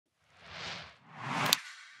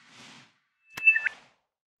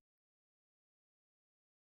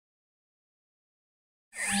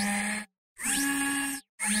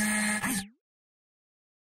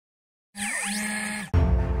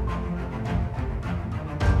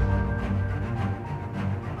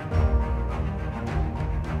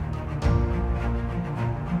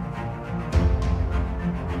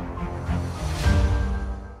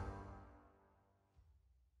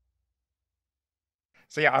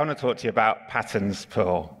So yeah, I want to talk to you about patterns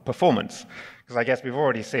for performance, because I guess we've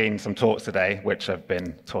already seen some talks today which have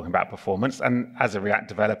been talking about performance, and as a React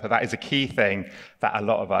developer, that is a key thing that a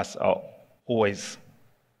lot of us are always,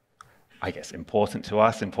 I guess, important to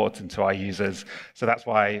us, important to our users. So that's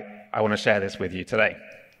why I want to share this with you today.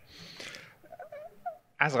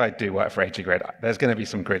 As I do work for AG-Grid, there's going to be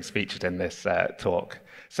some grids featured in this talk.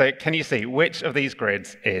 So can you see which of these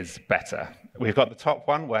grids is better? We've got the top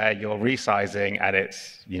one where you're resizing and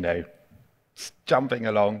it's, jumping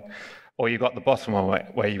along, or you've got the bottom one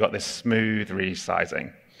where you've got this smooth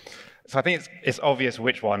resizing. So I think it's obvious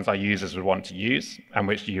which ones our users would want to use and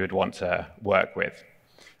which you would want to work with.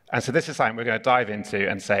 And so this is something we're going to dive into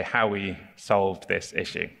and say how we solved this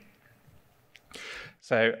issue.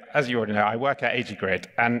 So as you already know, I work at AG-Grid,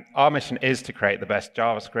 and our mission is to create the best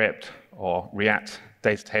JavaScript or React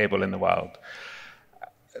data table in the world.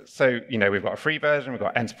 So, we've got a free version, we've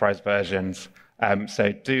got enterprise versions,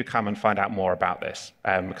 so do come and find out more about this,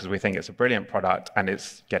 because we think it's a brilliant product and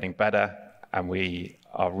it's getting better, and we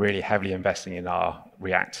are really heavily investing in our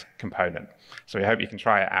React component. So we hope you can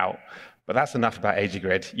try it out. But that's enough about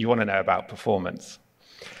AG-Grid. You want to know about performance.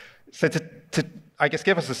 So to I guess,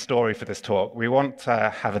 give us a story for this talk, we want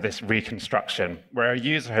to have this reconstruction where a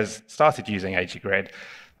user has started using AG-Grid,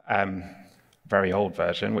 very old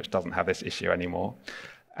version, which doesn't have this issue anymore.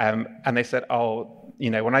 And they said,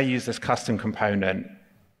 when I use this custom component,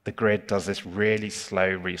 the grid does this really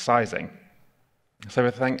slow resizing. So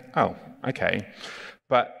we think, oh, OK.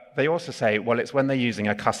 But they also say, well, it's when they're using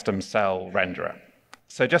a custom cell renderer.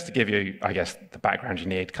 So just to give you, I guess, the background you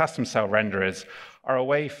need, custom cell renderers are a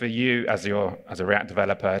way for you as a React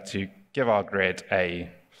developer to give our grid a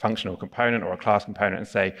functional component or a class component and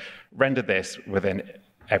say, render this within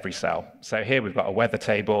every cell. So here we've got a weather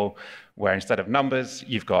table where instead of numbers,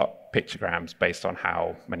 you've got pictograms based on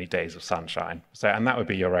how many days of sunshine. And that would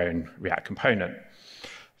be your own React component.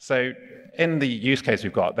 So in the use case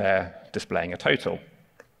we've got, they're displaying a total.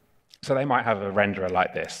 So they might have a renderer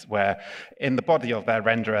like this, where in the body of their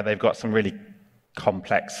renderer, they've got some really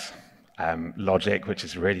complex logic, which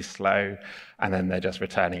is really slow, and then they're just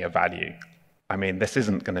returning a value. I mean, this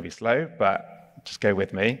isn't going to be slow, but just go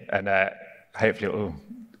with me, and hopefully it will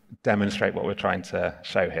demonstrate what we're trying to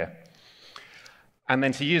show here. And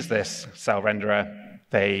then to use this cell renderer,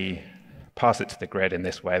 they pass it to the grid in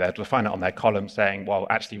this way. They'll define it on their column saying, well,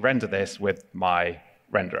 actually render this with my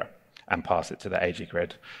renderer, and pass it to the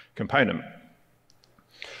AG-Grid component.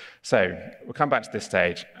 So we'll come back to this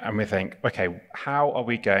stage, and we think, OK, how are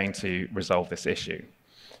we going to resolve this issue?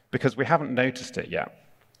 Because we haven't noticed it yet.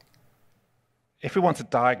 If we want to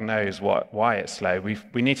diagnose why it's slow,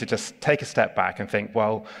 we need to just take a step back and think,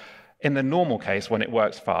 well, in the normal case, when it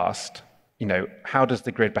works fast, how does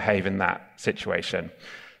the grid behave in that situation?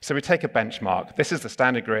 So we take a benchmark. This is the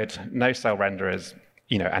standard grid, no cell renderers,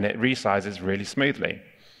 and it resizes really smoothly.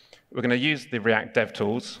 We're going to use the React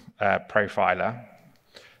DevTools profiler,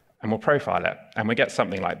 and we'll profile it, and we get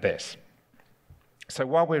something like this. So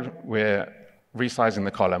while we're resizing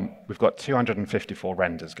the column, we've got 254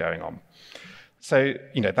 renders going on. So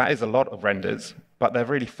that is a lot of renders, but they're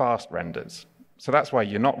really fast renders. So that's why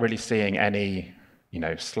you're not really seeing any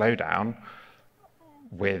slowdown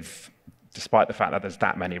despite the fact that there's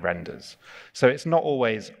that many renders. So it's not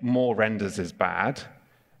always more renders is bad.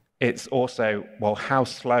 It's also, well, how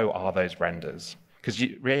slow are those renders? Because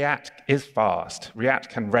React is fast. React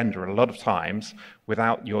can render a lot of times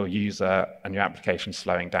without your user and your application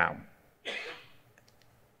slowing down.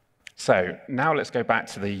 So now let's go back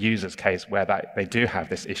to the user's case where they do have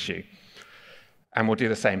this issue. And we'll do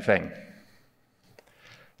the same thing.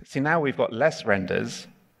 See, now we've got less renders,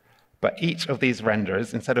 but each of these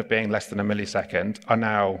renderers, instead of being less than a millisecond, are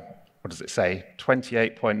now, what does it say,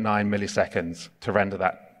 28.9 milliseconds to render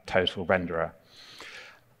that total renderer.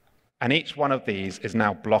 And each one of these is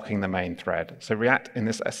now blocking the main thread. So React, in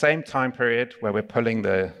this same time period where we're pulling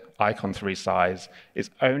the icon to resize, is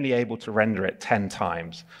only able to render it 10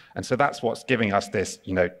 times. And so that's what's giving us this,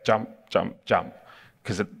 jump, jump, jump,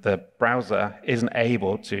 because the browser isn't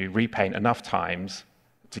able to repaint enough times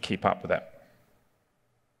to keep up with it.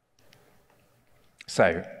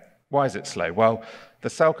 So why is it slow? Well, the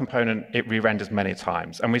cell component, it re-renders many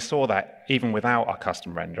times. And we saw that even without our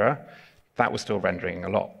custom renderer, that was still rendering a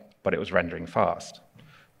lot, but it was rendering fast.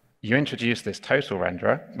 You introduce this total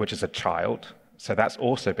renderer, which is a child, so that's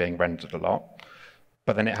also being rendered a lot,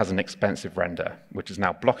 but then it has an expensive render, which is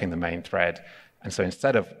now blocking the main thread. And so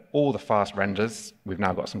instead of all the fast renders, we've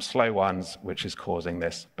now got some slow ones, which is causing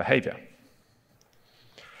this behavior.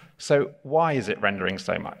 So why is it rendering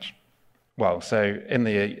so much? Well, so in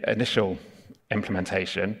the initial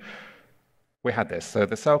implementation, we had this. So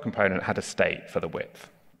the cell component had a state for the width.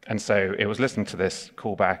 And so it was listening to this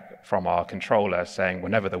callback from our controller saying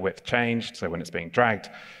whenever the width changed, so when it's being dragged,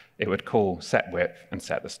 it would call set width and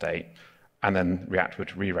set the state, and then React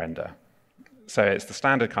would re-render. So it's the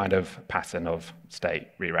standard kind of pattern of state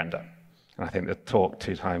re-render. And I think the talk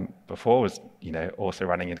 2 times before was also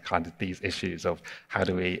running into kind of these issues of how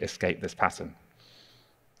do we escape this pattern.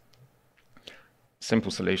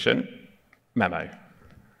 Simple solution, memo.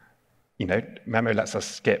 Memo lets us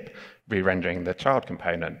skip re-rendering the child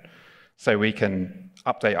component. So we can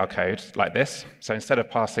update our code like this. So instead of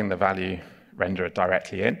passing the value renderer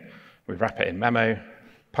directly in, we wrap it in memo,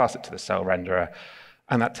 pass it to the cell renderer,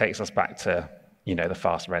 and that takes us back to the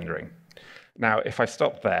fast rendering. Now, if I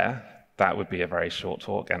stop there, that would be a very short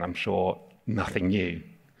talk, and I'm sure nothing new.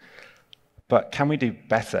 But can we do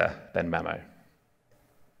better than memo?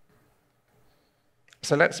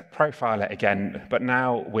 So let's profile it again, but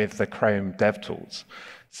now with the Chrome DevTools.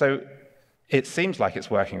 So it seems like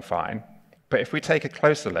it's working fine, but if we take a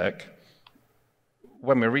closer look,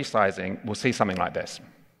 when we're resizing, we'll see something like this.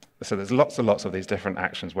 So there's lots and lots of these different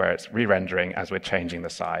actions where it's re-rendering as we're changing the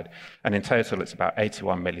side. And in total, it's about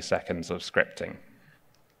 81 milliseconds of scripting.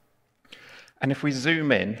 And if we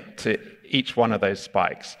zoom in to each one of those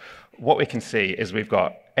spikes, what we can see is we've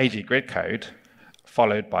got AG grid code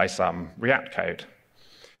followed by some React code.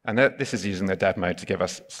 And this is using the dev mode to give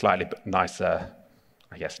us slightly nicer,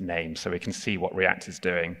 names so we can see what React is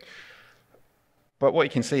doing. But what you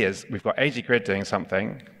can see is we've got AG grid doing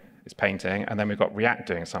something, it's painting, and then we've got React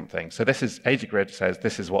doing something. So this is AG grid says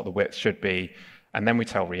this is what the width should be, and then we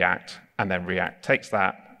tell React, and then React takes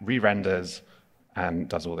that, re-renders, and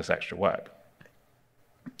does all this extra work.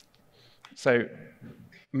 So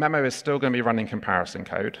memo is still going to be running comparison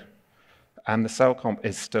code, and the cell comp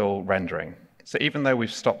is still rendering. So even though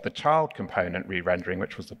we've stopped the child component re-rendering,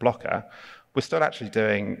 which was the blocker, we're still actually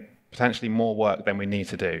doing potentially more work than we need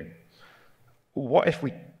to do. What if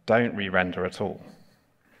we don't re-render at all?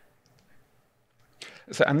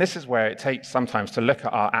 And this is where it takes sometimes to look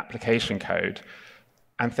at our application code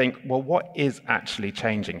and think, well, what is actually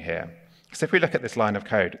changing here? Because if we look at this line of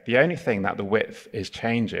code, the only thing that the width is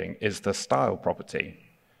changing is the style property.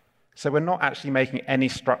 So we're not actually making any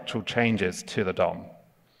structural changes to the DOM.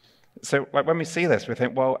 So when we see this, we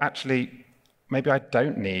think, well, actually, maybe I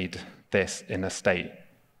don't need this in a state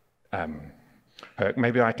hook.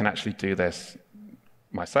 Maybe I can actually do this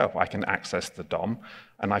myself. I can access the DOM,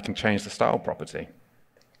 and I can change the style property.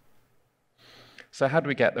 So how do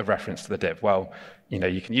we get the reference to the div? Well,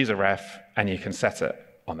 you can use a ref, and you can set it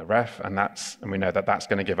on the ref, and we know that that's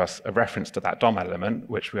going to give us a reference to that DOM element,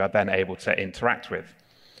 which we are then able to interact with.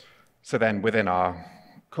 So then within our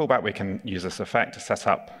callback, we can use this effect to set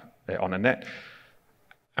up it on a init,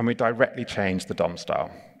 and we directly change the DOM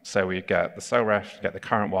style. So we get the cell ref, get the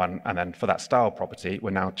current one, and then for that style property,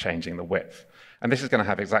 we're now changing the width. And this is going to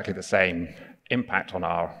have exactly the same impact on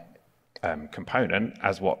our component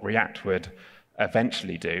as what React would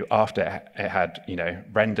eventually do after it had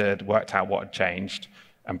rendered, worked out what had changed,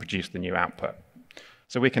 and produced the new output.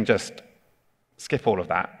 So we can just skip all of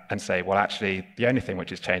that and say, well, actually, the only thing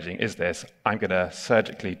which is changing is this. I'm going to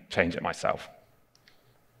surgically change it myself.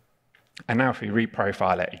 And now if we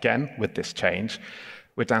reprofile it again with this change,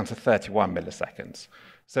 we're down to 31 milliseconds.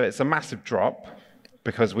 So it's a massive drop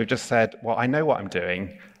because we've just said, well, I know what I'm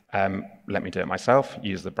doing. Let me do it myself,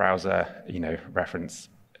 use the browser reference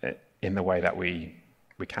in the way that we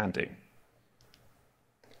can do.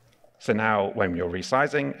 So now when you're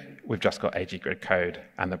resizing, we've just got AG grid code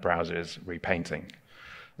and the browser is repainting.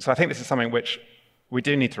 So I think this is something which we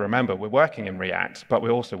do need to remember. We're working in React, but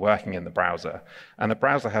we're also working in the browser. And the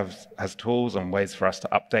browser has tools and ways for us to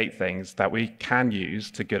update things that we can use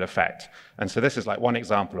to good effect. And so this is like one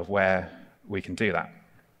example of where we can do that.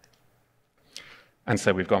 And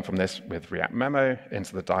so we've gone from this with React Memo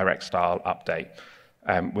into the direct style update,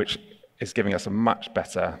 which is giving us a much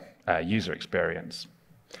better user experience.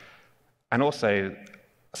 And also,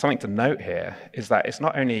 something to note here is that it's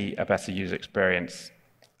not only a better user experience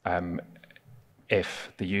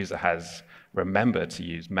if the user has remembered to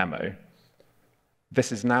use Memo.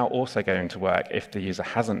 This is now also going to work if the user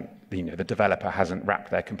hasn't, the developer hasn't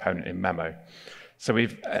wrapped their component in Memo. So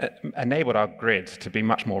we've enabled our grid to be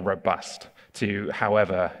much more robust to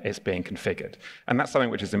however it's being configured. And that's something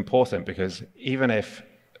which is important because even if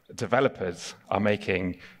developers are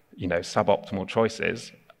making suboptimal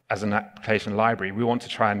choices, as an application library, we want to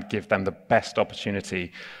try and give them the best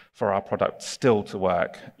opportunity for our product still to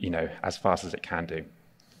work as fast as it can do.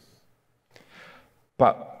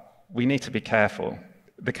 But we need to be careful.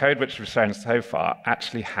 The code which we've shown so far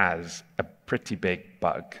actually has a pretty big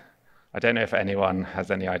bug. I don't know if anyone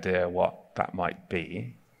has any idea what that might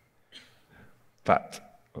be,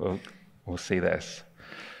 but we'll see this.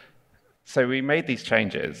 So we made these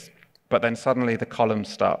changes, but then suddenly the columns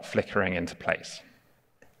start flickering into place.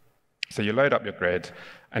 So you load up your grid,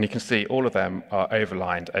 and you can see all of them are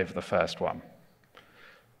overlined over the first one.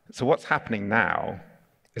 So what's happening now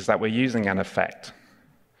is that we're using an effect.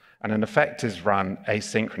 And an effect is run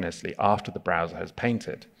asynchronously after the browser has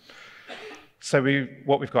painted. So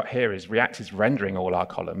what we've got here is React is rendering all our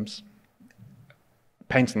columns,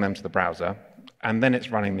 painting them to the browser, and then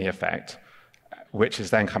it's running the effect, which is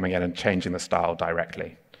then coming in and changing the style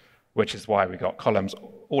directly, which is why we got columns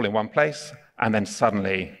all in one place, and then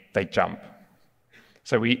suddenly they jump.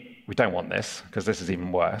 So we don't want this, because this is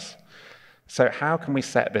even worse. So how can we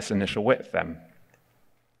set this initial width then?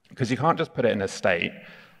 Because you can't just put it in a state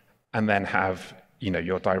and then have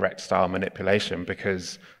your direct style manipulation,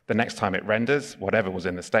 because the next time it renders, whatever was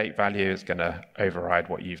in the state value is going to override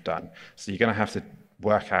what you've done. So you're going to have to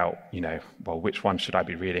work out, well, which one should I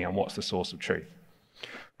be reading and what's the source of truth?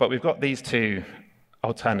 But we've got these two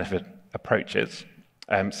alternative approaches.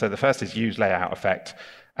 So the first is use layout effect,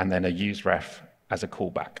 and then a use ref as a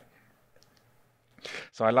callback.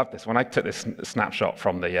 So I love this. When I took this snapshot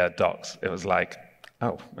from the docs, it was like,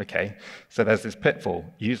 oh, OK. So there's this pitfall.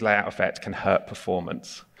 Use layout effect can hurt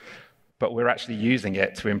performance. But we're actually using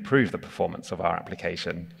it to improve the performance of our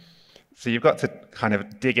application. So you've got to kind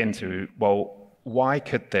of dig into, well, why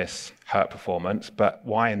could this hurt performance? But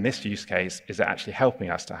why in this use case is it actually helping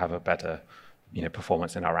us to have a better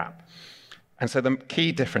performance in our app? And so the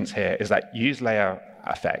key difference here is that use layout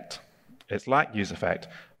effect, it's like use effect,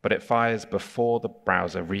 but it fires before the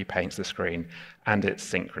browser repaints the screen, and it's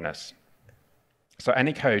synchronous. So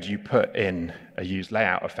any code you put in a use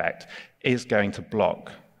layout effect is going to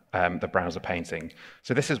block the browser painting.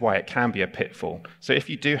 So this is why it can be a pitfall. So if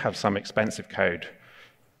you do have some expensive code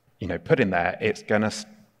put in there, it's going to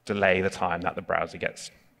delay the time that the browser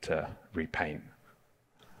gets to repaint.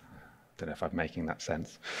 Don't know if I'm making that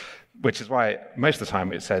sense. Which is why most of the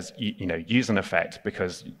time it says use an effect,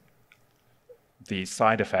 because the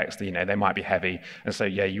side effects, they might be heavy, and so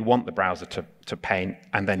you want the browser to paint,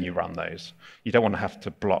 and then you run those. You don't want to have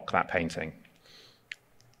to block that painting.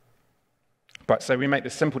 But so we make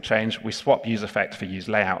this simple change. We swap use effect for use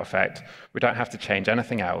layout effect. We don't have to change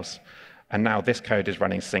anything else, and now this code is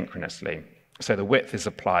running synchronously. So the width is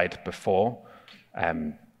applied before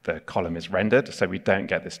the column is rendered, so we don't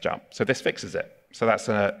get this jump. So this fixes it. So that's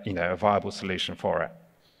a viable solution for it.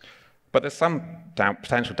 But there's some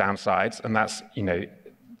potential downsides, and that's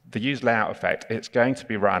the use layout effect. It's going to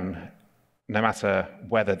be run no matter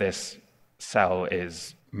whether this cell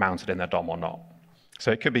is mounted in the DOM or not.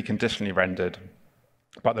 So it could be conditionally rendered,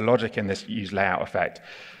 but the logic in this use layout effect,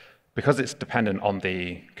 because it's dependent on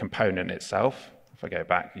the component itself. If I go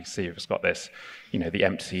back, you see it's got this, the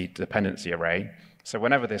empty dependency array. So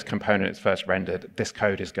whenever this component is first rendered, this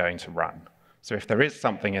code is going to run. So if there is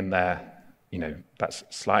something in there, that's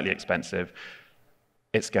slightly expensive,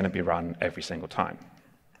 it's going to be run every single time.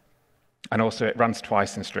 And also it runs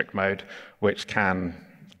twice in strict mode, which can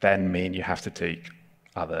then mean you have to take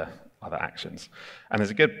other actions. And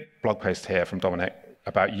there's a good blog post here from Dominic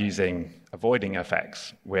about avoiding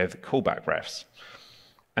effects with callback refs.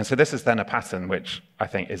 And so this is then a pattern which I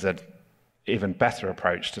think is an even better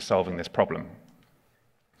approach to solving this problem.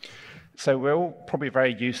 So we're all probably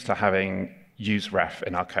very used to having use ref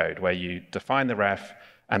in our code, where you define the ref,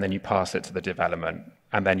 and then you pass it to the div element,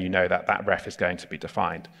 and then you know that that ref is going to be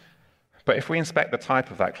defined. But if we inspect the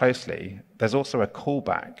type of that closely, there's also a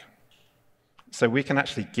callback. So we can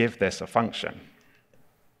actually give this a function.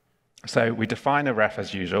 So we define a ref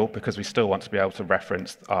as usual, because we still want to be able to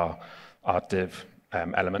reference our div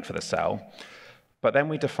element for the cell. But then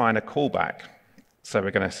we define a callback. So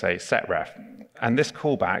we're going to say set ref. And this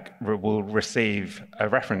callback will receive a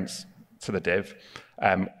reference to the div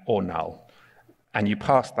or null. And you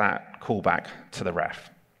pass that callback to the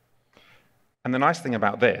ref. And the nice thing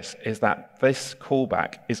about this is that this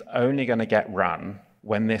callback is only going to get run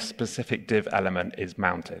when this specific div element is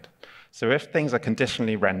mounted. So if things are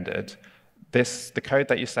conditionally rendered, the code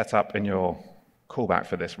that you set up in your callback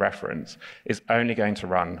for this reference is only going to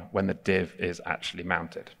run when the div is actually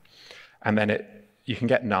mounted. And then you can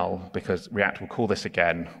get null, because React will call this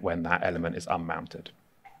again when that element is unmounted.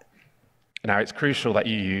 Now, it's crucial that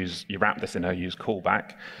you wrap this in a use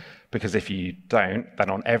callback, because if you don't, then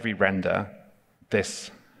on every render,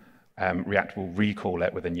 this React will recall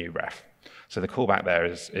it with a new ref. So the callback there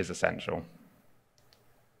is essential.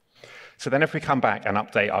 So then if we come back and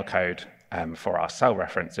update our code for our cell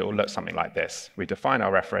reference, it will look something like this. We define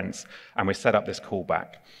our reference, and we set up this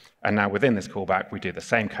callback. And now within this callback, we do the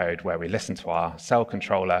same code where we listen to our cell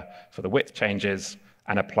controller for the width changes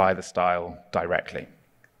and apply the style directly.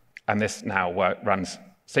 And this now runs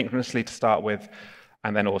synchronously to start with,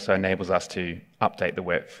 and then also enables us to update the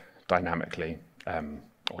width dynamically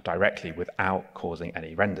or directly without causing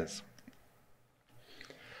any renders.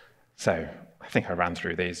 So I think I ran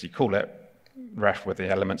through these. You call it ref with the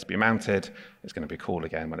elements be mounted. It's going to be called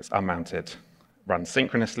again when it's unmounted. Runs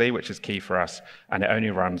synchronously, which is key for us, and it only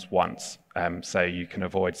runs once, so you can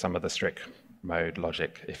avoid some of the strict mode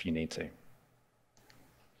logic if you need to.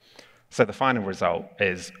 So the final result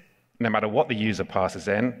is, no matter what the user passes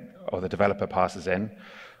in or the developer passes in,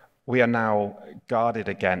 we are now guarded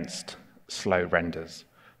against slow renders,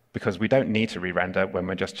 because we don't need to re-render when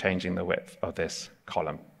we're just changing the width of this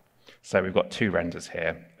column. So we've got 2 renders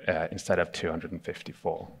here instead of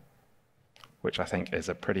 254, which I think is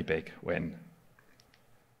a pretty big win.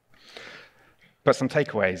 But some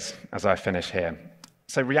takeaways as I finish here.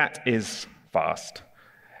 So React is fast.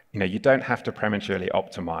 You don't have to prematurely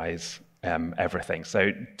optimize everything.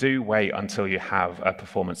 So do wait until you have a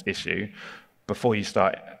performance issue before you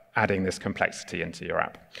start adding this complexity into your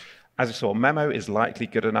app. As you saw, Memo is likely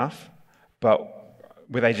good enough, but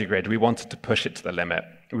with AGGrid, we wanted to push it to the limit.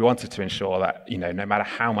 We wanted to ensure that, no matter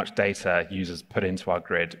how much data users put into our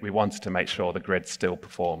grid, we wanted to make sure the grid still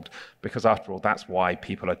performed. Because after all, that's why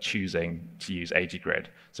people are choosing to use AGGrid.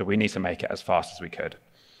 So we need to make it as fast as we could.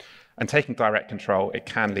 And taking direct control, it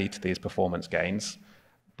can lead to these performance gains.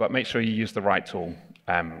 But make sure you use the right tool,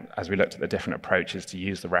 as we looked at the different approaches to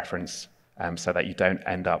use the reference so that you don't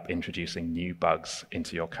end up introducing new bugs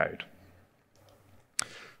into your code.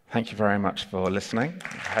 Thank you very much for listening.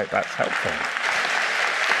 I hope that's helpful.